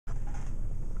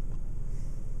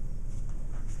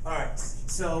All right,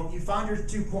 so you found your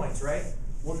 2 points, right?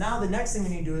 Well, now the next thing we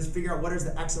need to do is figure out what is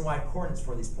the x and y coordinates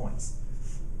for these points.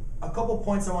 A couple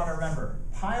points I want to remember.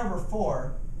 Pi over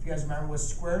 4, if you guys remember, was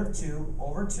square root of 2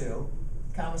 over 2,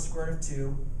 comma square root of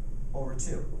 2 over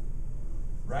 2,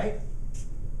 right?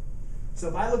 So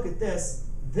if I look at this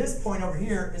point over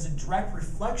here is a direct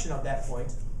reflection of that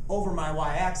point over my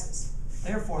y-axis.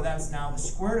 Therefore, that's now the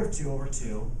square root of 2 over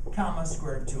 2, comma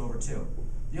square root of 2 over 2.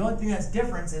 The only thing that's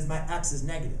different is my x is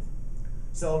negative.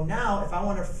 So now, if I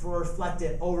want to reflect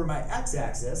it over my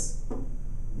x-axis,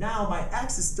 now my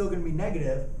x is still going to be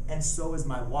negative, and so is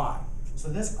my y. So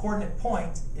this coordinate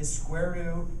point is square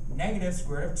root negative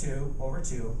square root of 2 over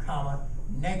 2, comma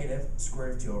negative square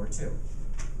root of 2 over 2.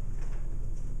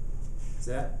 Is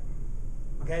that?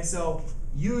 Okay, so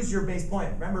use your base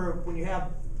point. Remember, when you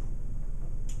have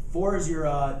 4 as your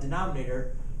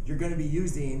denominator, you're going to be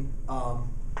using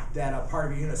that part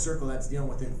of your unit circle that's dealing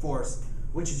with in force,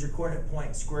 which is your coordinate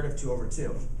point, square root of 2 over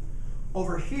 2.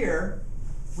 Over here,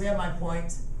 we have my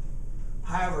point,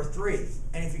 pi over 3.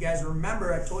 And if you guys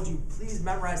remember, I told you, please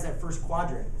memorize that first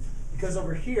quadrant. Because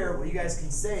over here, what you guys can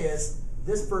say is,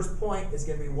 this first point is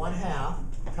going to be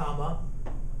 1/2, comma,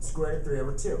 square root of 3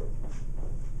 over 2.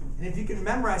 And if you can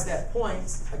memorize that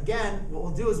point, again, what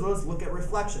we'll do is we'll just look at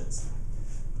reflections.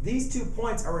 These 2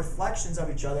 points are reflections of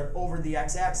each other over the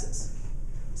x-axis.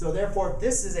 So therefore, if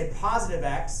this is a positive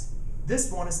x,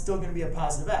 this one is still going to be a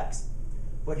positive x.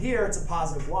 But here, it's a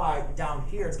positive y. Down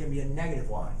here, it's going to be a negative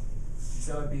y.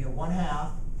 So it would be a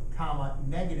 1/2, comma,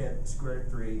 negative square root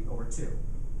of 3 over 2.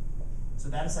 So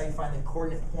that is how you find the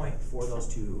coordinate point for those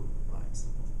 2 lines.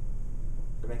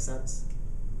 Does that make sense?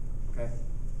 Okay.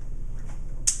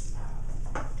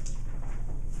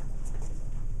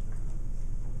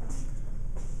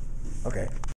 Okay.